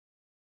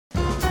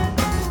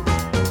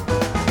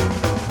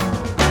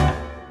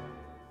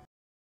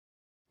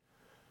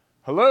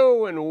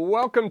Hello and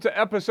welcome to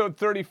episode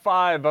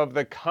 35 of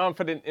the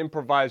Confident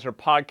Improviser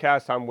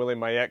podcast. I'm Willie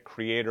Mayette,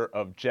 creator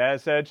of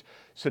Jazz Edge.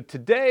 So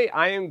today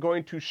I am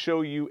going to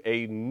show you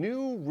a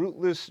new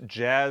rootless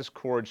jazz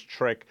chords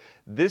trick.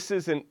 This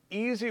is an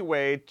easy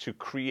way to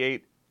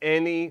create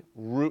any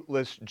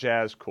rootless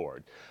jazz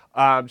chord.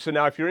 So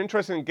now if you're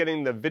interested in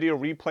getting the video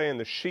replay and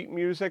the sheet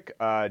music,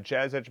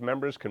 Jazz Edge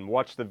members can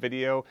watch the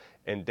video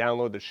and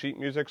download the sheet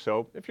music.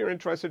 So if you're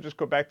interested, just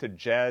go back to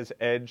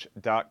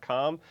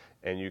jazzedge.com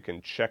and you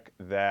can check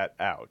that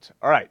out.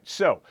 All right,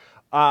 so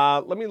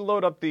let me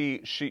load up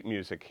the sheet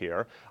music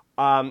here.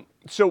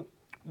 So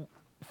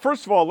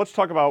first of all, let's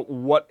talk about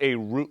what a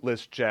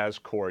rootless jazz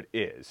chord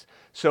is.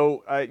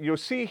 So you'll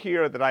see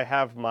here that I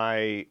have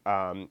my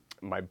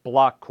my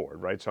block chord,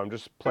 right? So I'm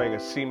just playing a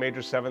C major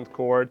 7th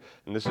chord,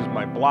 and this is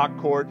my block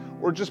chord,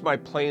 or just my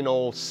plain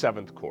old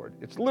 7th chord.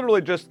 It's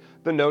literally just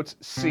the notes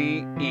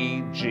C,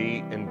 E,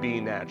 G, and B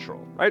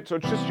natural, right? So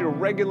it's just your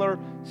regular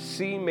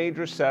C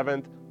major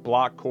 7th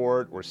block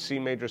chord or C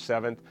major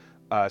 7th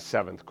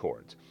 7th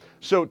chords.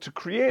 So to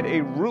create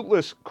a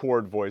rootless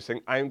chord voicing,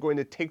 I am going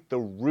to take the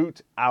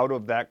root out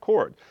of that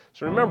chord.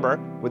 So remember,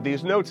 with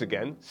these notes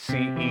again, C,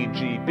 E,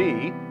 G,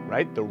 B,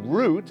 right? The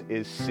root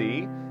is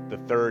C, the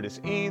 3rd is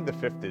E, the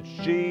 5th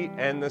is G,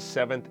 and the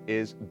 7th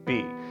is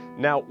B.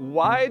 Now,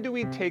 why do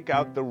we take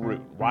out the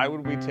root? Why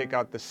would we take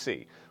out the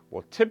C?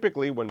 Well,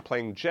 typically when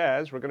playing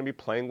jazz, we're going to be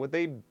playing with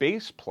a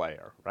bass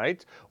player,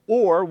 right?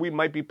 Or we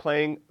might be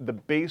playing the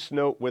bass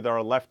note with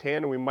our left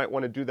hand, and we might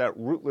want to do that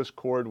rootless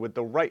chord with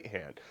the right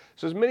hand.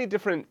 So there's many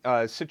different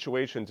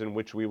situations in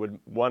which we would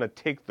want to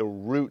take the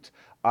root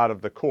out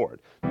of the chord.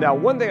 Now,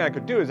 one thing I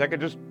could do is I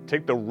could just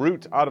take the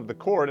root out of the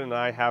chord, and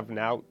I have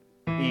now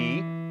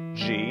E,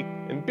 G,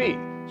 and B.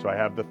 So I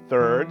have the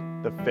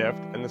 3rd, the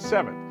 5th, and the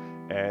 7th.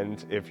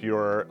 And if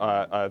you're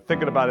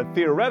thinking about it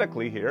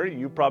theoretically here,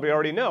 you probably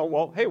already know,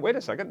 well, hey, wait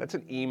a second, that's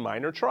an E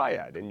minor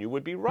triad, and you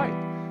would be right.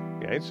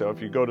 Okay, so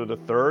if you go to the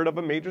 3rd of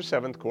a major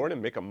 7th chord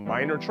and make a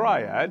minor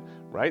triad,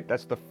 right,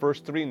 that's the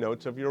first 3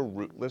 notes of your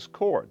rootless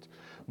chords.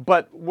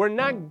 But we're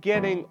not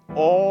getting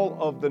all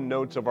of the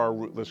notes of our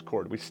rootless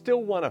chord. We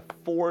still want a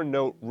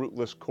 4-note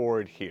rootless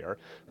chord here.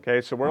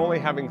 Okay, so we're only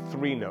having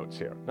 3 notes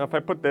here. Now, if I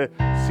put the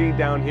C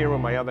down here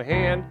with my other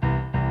hand,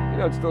 you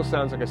know, it still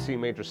sounds like a C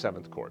major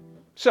 7th chord.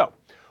 So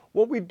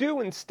what we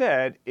do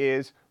instead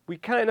is we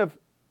kind of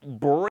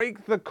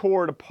break the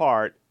chord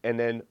apart and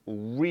then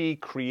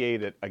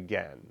recreate it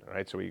again. All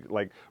right, so we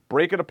like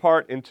break it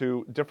apart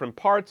into different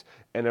parts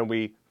and then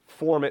we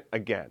form it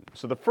again.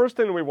 So the first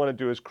thing we want to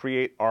do is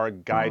create our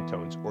guide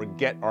tones or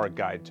get our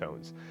guide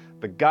tones.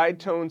 The guide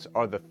tones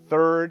are the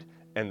 3rd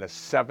and the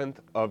 7th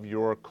of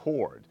your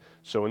chord.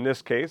 So in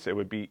this case, it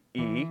would be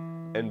E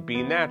and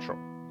B natural.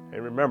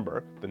 And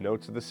remember, the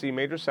notes of the C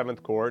major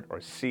 7th chord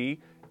are C,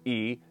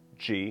 E,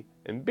 G,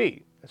 and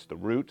B. That's the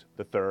root,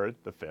 the 3rd,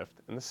 the 5th,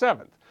 and the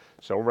 7th.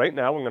 So right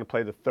now I'm going to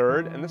play the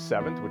 3rd and the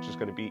 7th, which is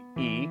going to be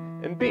E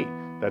and B.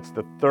 That's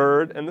the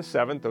 3rd and the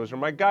 7th. Those are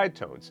my guide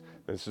tones.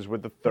 This is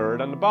with the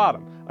 3rd on the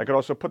bottom. I could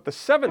also put the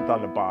 7th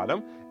on the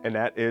bottom, and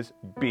that is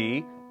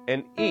B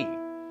and E.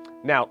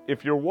 Now,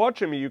 if you're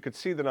watching me, you could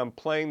see that I'm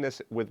playing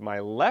this with my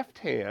left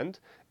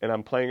hand, and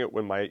I'm playing it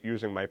with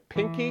using my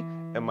pinky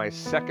and my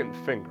 2nd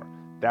finger.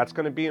 That's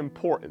going to be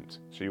important.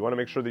 So you want to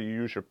make sure that you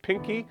use your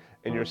pinky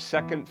and your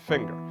 2nd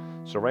finger.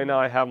 So right now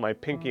I have my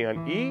pinky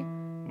on E,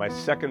 my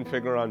 2nd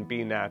finger on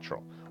B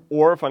natural.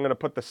 Or if I'm going to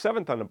put the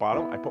 7th on the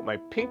bottom, I put my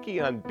pinky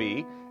on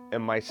B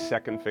and my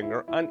 2nd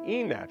finger on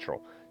E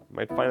natural. You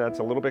might find that's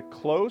a little bit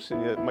close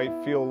and it might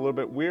feel a little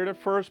bit weird at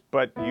first,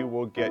 but you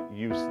will get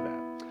used to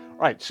that. All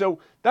right, so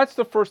that's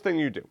the first thing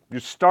you do. You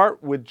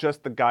start with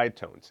just the guide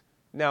tones.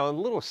 Now, a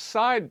little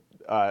side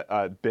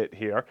bit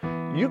here,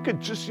 you could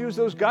just use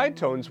those guide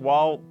tones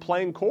while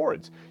playing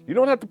chords. You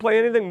don't have to play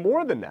anything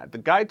more than that. The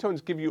guide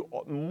tones give you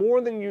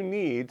more than you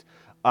need,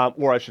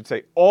 or I should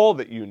say all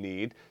that you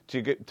need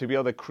to be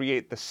able to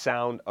create the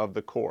sound of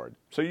the chord.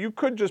 So you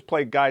could just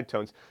play guide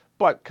tones,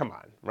 but come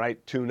on,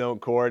 right? 2-note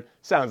chord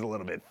sounds a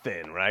little bit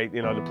thin, right?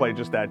 You know, to play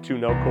just that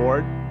 2-note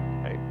chord.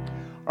 Right?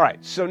 All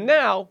right, so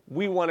now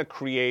we want to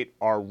create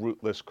our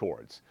rootless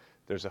chords.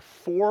 There's a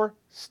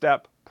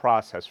 4-step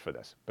process for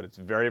this, but it's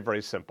very,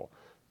 very simple.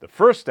 The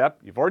first step,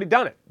 you've already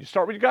done it. You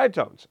start with your guide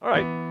tones. All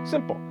right,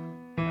 simple.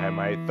 I have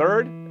my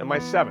 3rd and my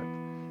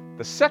 7th.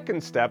 The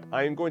second step,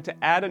 I am going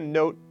to add a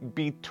note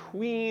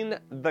between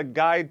the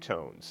guide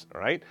tones,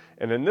 all right?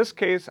 And in this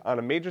case, on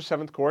a major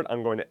 7th chord,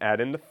 I'm going to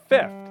add in the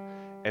 5th.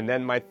 And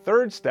then my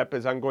 3rd step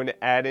is I'm going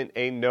to add in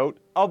a note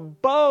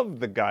above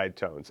the guide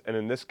tones. And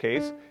in this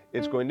case,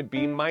 it's going to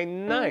be my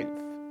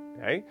 9th,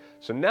 okay?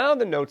 So now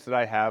the notes that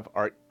I have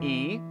are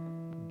E,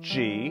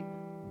 G,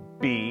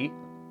 B,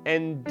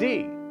 and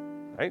D.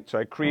 Right? So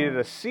I created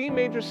a C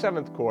major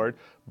 7th chord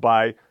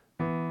by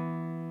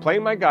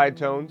playing my guide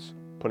tones,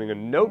 putting a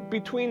note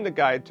between the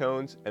guide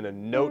tones, and a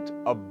note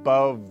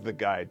above the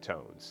guide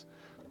tones.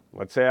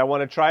 Let's say I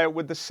want to try it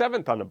with the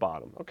 7th on the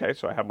bottom. Okay,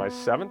 so I have my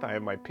 7th, I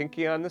have my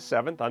pinky on the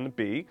 7th on the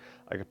B.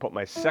 I can put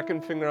my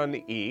second finger on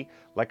the E.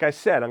 Like I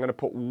said, I'm going to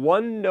put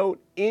one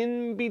note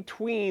in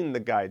between the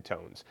guide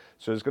tones.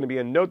 So there's going to be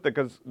a note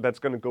that's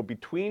going to go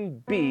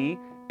between B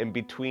and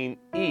between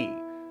E.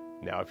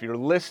 Now, if you're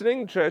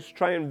listening, just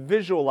try and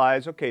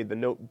visualize, okay, the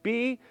note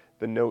B,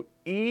 the note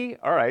E.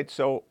 All right,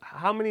 so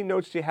how many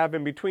notes do you have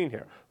in between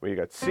here? Well, you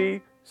got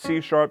C, C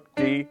sharp,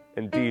 D,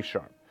 and D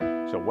sharp.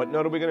 So what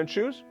note are we going to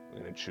choose?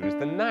 We're going to choose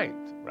the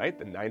 9th, right?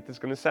 The 9th is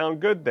going to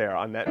sound good there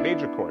on that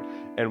major chord.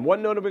 And what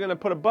note are we going to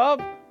put above?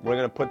 We're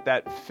going to put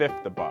that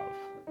 5th above.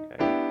 Okay?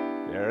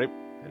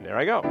 There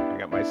I go. I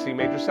got my C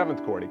major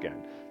 7th chord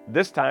again.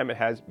 This time it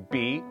has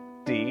B,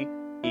 D,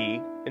 E,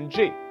 and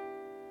G.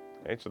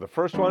 Okay, so the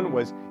first one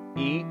was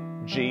E,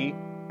 G,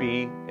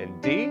 B,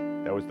 and D.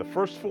 That was the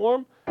first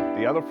form.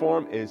 The other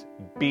form is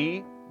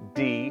B,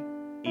 D,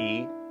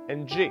 E,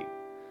 and G.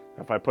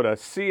 If I put a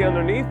C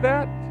underneath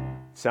that,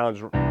 it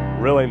sounds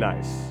really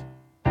nice.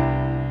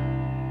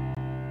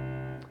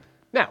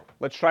 Now,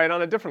 let's try it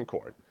on a different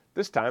chord.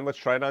 This time, let's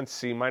try it on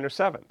C minor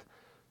 7th.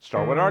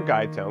 Start with our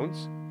guide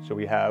tones. So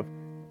we have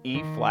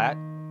E flat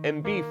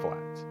and B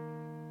flat.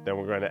 Then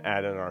we're going to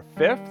add in our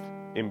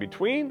 5th in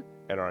between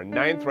and our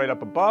 9th right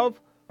up above.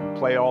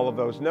 Play all of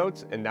those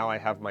notes, and now I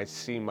have my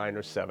C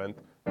minor 7th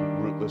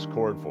rootless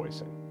chord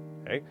voicing.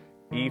 Okay?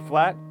 E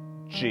flat,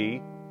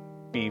 G,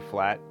 B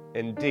flat,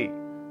 and D.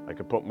 I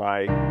could put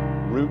my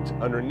root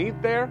underneath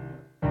there.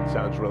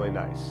 Sounds really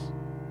nice.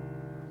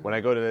 When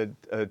I go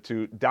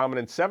to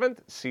dominant 7th,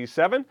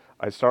 C7,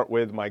 I start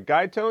with my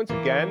guide tones.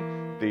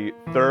 Again, the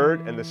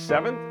 3rd and the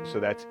 7th, so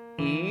that's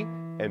E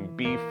and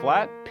B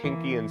flat,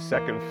 pinky and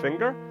second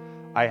finger.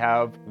 I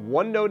have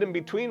one note in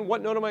between.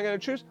 What note am I going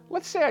to choose?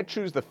 Let's say I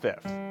choose the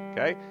 5th,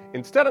 okay?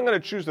 Instead, I'm going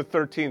to choose the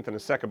 13th in a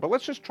second, but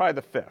let's just try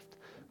the 5th,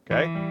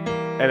 okay?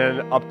 And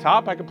then up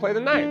top, I can play the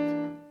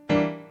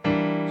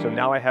 9th. So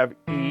now I have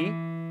E,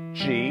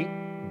 G,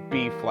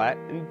 B flat,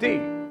 and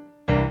D.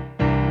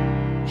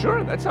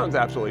 Sure, that sounds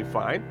absolutely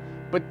fine.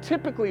 But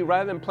typically,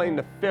 rather than playing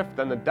the 5th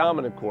on the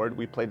dominant chord,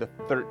 we play the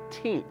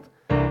 13th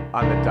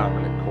on the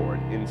dominant chord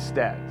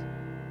instead.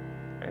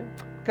 Okay?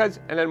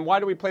 And then why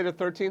do we play the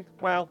 13th?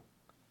 Well,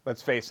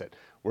 let's face it.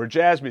 We're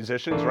jazz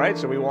musicians, right?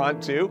 So we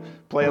want to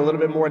play a little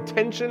bit more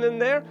tension in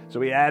there. So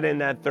we add in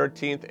that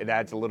 13th. It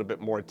adds a little bit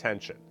more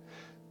tension.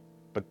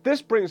 But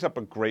this brings up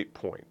a great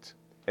point.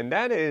 And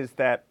that is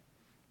that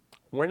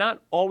we're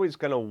not always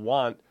going to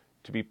want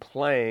to be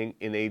playing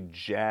in a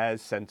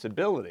jazz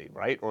sensibility,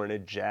 right? Or in a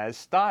jazz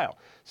style.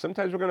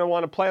 Sometimes we're going to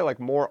want to play like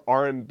more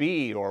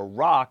R&B or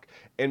rock,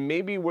 and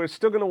maybe we're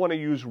still going to want to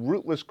use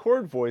rootless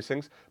chord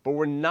voicings, but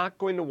we're not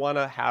going to want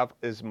to have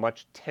as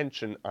much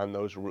tension on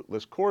those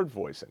rootless chord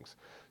voicings.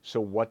 So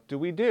what do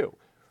we do?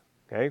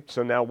 Okay,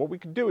 so now what we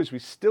can do is we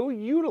still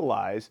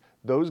utilize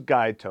those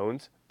guide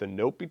tones, the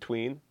note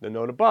between, the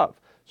note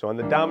above. So on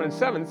the dominant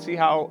 7th, see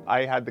how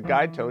I had the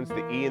guide tones,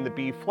 the E and the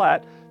B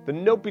flat. The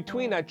note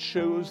between, I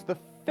chose the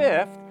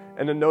 5th,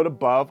 and the note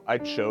above, I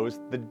chose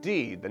the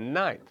D, the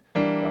 9th,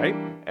 right?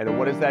 And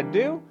what does that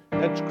do?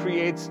 That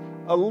creates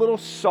a little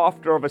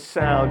softer of a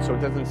sound, so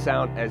it doesn't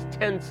sound as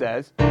tense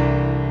as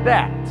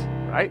that,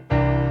 right?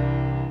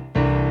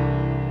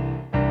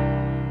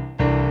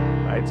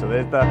 Right, so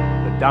there's the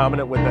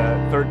dominant with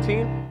the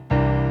 13th,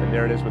 and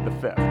there it is with the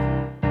 5th.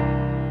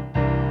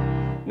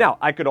 Now,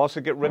 I could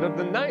also get rid of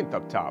the 9th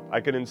up top.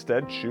 I could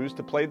instead choose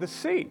to play the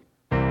C.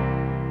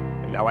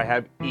 And now I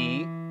have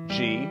E,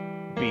 G,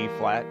 B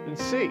flat, and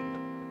C.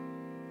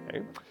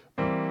 Okay.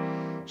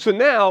 So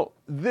now,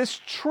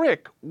 this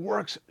trick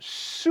works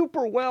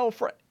super well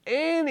for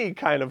any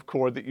kind of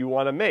chord that you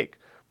want to make.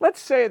 Let's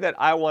say that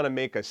I want to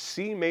make a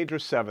C major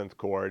 7th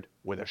chord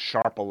with a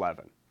sharp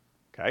 11.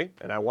 Okay?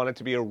 And I want it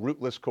to be a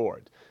rootless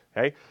chord.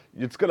 Okay?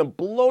 It's going to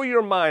blow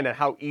your mind at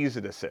how easy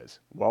this is.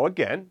 Well,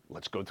 again,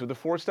 let's go through the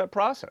 4-step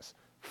process.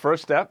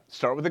 First step,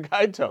 start with the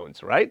guide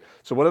tones, right?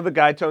 So what are the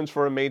guide tones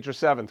for a major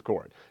 7th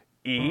chord?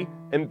 E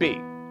and B.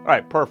 All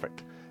right,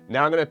 perfect.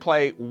 Now I'm going to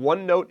play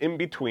one note in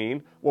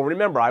between. Well,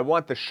 remember, I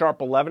want the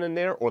sharp 11 in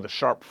there or the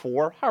sharp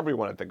 4, however you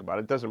want to think about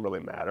it. It doesn't really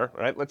matter,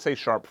 all right? Let's say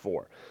sharp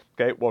 4.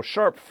 Okay, well,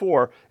 sharp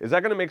 4, is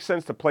that going to make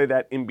sense to play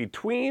that in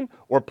between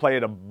or play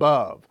it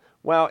above?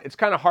 Well, it's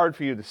kind of hard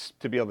for you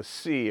to be able to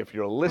see if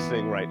you're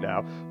listening right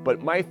now,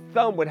 but my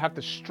thumb would have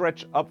to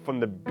stretch up from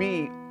the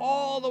B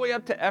all the way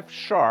up to F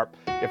sharp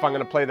if I'm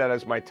going to play that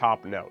as my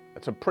top note.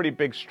 That's a pretty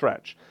big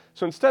stretch.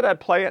 So instead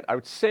I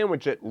would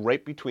sandwich it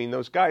right between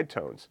those guide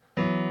tones.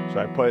 So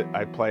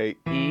I play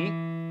E,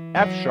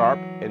 F sharp,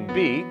 and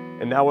B,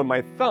 and now with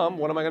my thumb,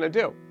 what am I going to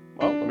do?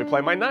 Well, let me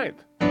play my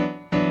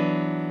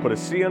 9th. Put a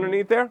C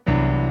underneath there.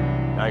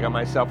 Now I got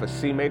myself a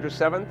C major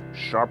 7th,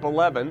 sharp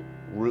 11,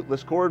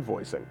 rootless chord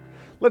voicing.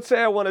 Let's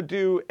say I want to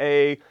do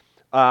a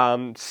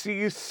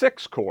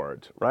C6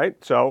 chord, right?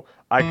 So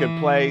I could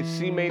play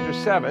C major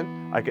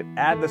 7th, I could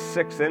add the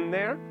 6 in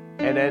there,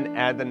 and then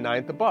add the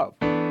 9th above.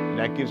 And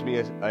that gives me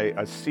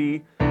a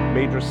C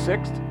major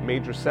 6th,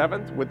 major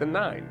 7th with the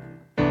 9.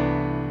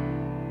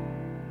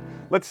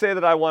 let's say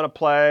that I want to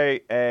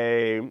play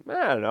a,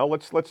 I don't know,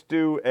 let's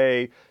do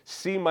a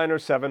C minor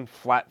 7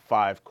 flat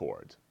 5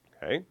 chord,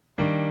 okay?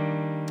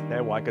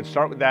 And well, I could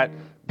start with that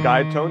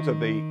guide tones of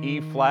the E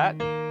flat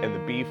and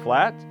the B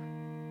flat.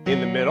 In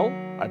the middle,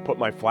 I put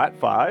my flat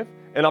 5,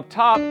 and up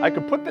top, I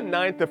could put the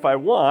 9th if I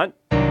want.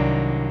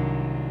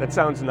 That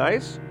sounds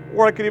nice.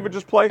 Or I could even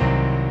just play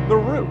the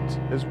root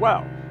as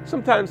well.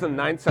 Sometimes the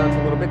 9th sounds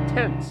a little bit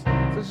tense.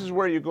 This is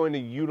where you're going to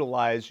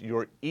utilize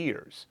your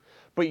ears.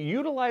 But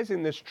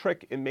utilizing this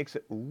trick, it makes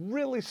it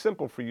really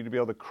simple for you to be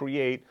able to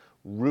create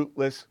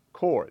rootless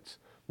chords.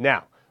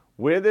 Now,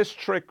 where this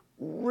trick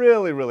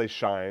really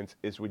shines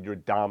is with your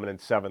dominant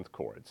 7th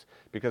chords.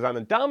 Because on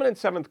the dominant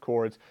 7th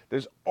chords,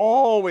 there's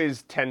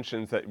always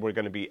tensions that we're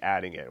going to be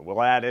adding in.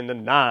 We'll add in the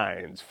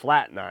 9s,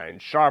 flat 9,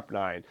 sharp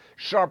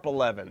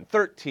 11,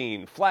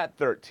 13, flat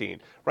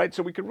 13, right?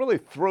 So we can really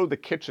throw the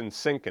kitchen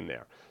sink in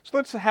there. So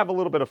let's have a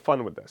little bit of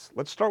fun with this.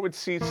 Let's start with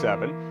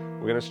C7.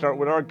 We're going to start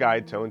with our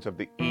guide tones of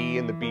the E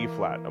and the B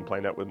flat. I'm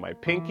playing that with my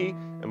pinky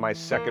and my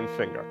second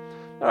finger.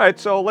 All right,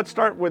 so let's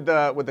start with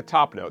the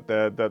top note,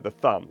 the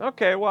thumb.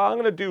 Okay, well, I'm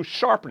going to do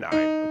sharp 9.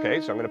 Okay,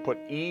 so I'm going to put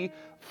E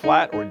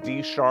flat or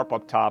D sharp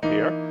up top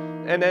here.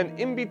 And then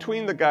in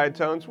between the guide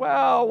tones,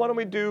 well, why don't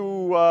we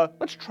do,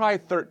 let's try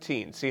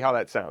 13, see how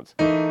that sounds.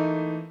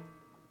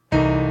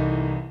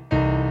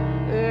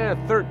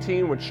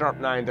 13 with sharp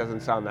 9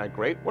 doesn't sound that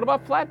great. What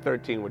about flat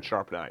 13 with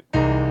sharp 9?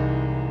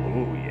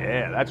 Ooh,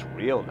 yeah, that's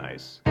real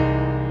nice.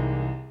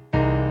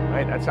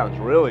 Right, that sounds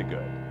really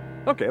good.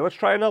 Okay, let's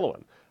try another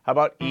one. How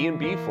about E and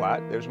B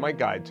flat? There's my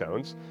guide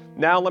tones.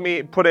 Now let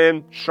me put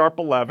in sharp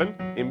 11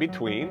 in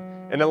between,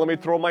 and then let me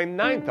throw my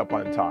 9th up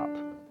on top.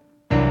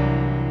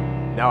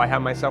 Now I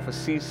have myself a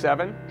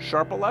C7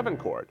 sharp 11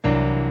 chord.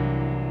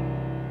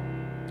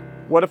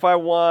 What if I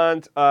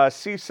want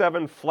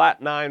C7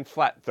 flat 9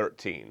 flat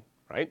 13,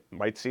 right?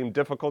 Might seem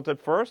difficult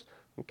at first.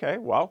 Okay,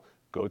 well,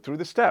 go through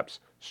the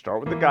steps.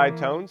 Start with the guide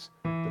tones,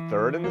 the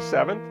 3rd and the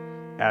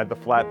 7th, add the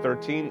flat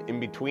 13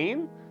 in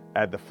between,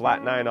 add the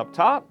flat 9 up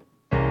top,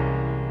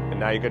 and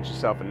now you get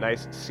yourself a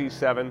nice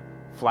C7,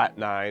 flat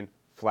 9,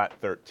 flat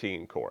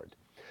 13 chord.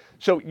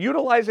 So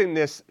utilizing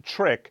this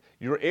trick,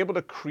 you're able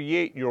to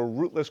create your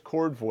rootless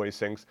chord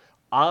voicings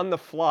on the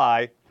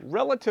fly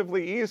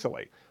relatively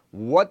easily.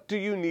 What do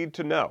you need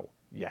to know?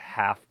 You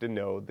have to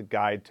know the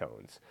guide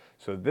tones.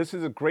 So this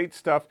is a great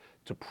stuff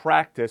to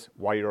practice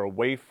while you're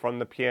away from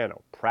the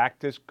piano.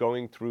 Practice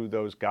going through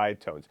those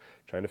guide tones,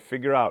 trying to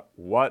figure out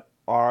what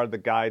are the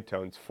guide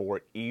tones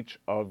for each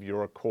of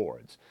your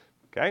chords.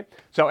 Okay,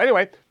 so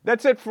anyway,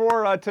 that's it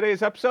for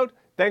today's episode.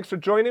 Thanks for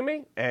joining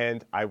me,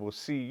 and I will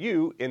see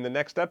you in the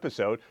next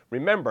episode.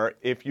 Remember,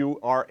 if you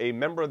are a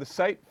member of the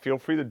site, feel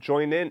free to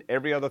join in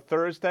every other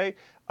Thursday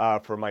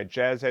for my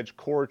Jazz Edge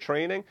core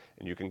training,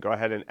 and you can go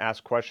ahead and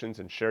ask questions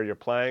and share your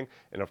playing.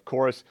 And of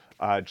course,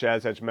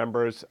 Jazz Edge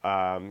members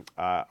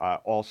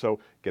also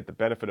get the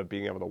benefit of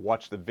being able to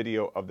watch the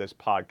video of this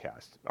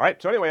podcast. All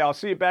right, so anyway, I'll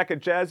see you back at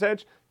Jazz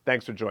Edge.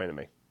 Thanks for joining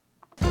me.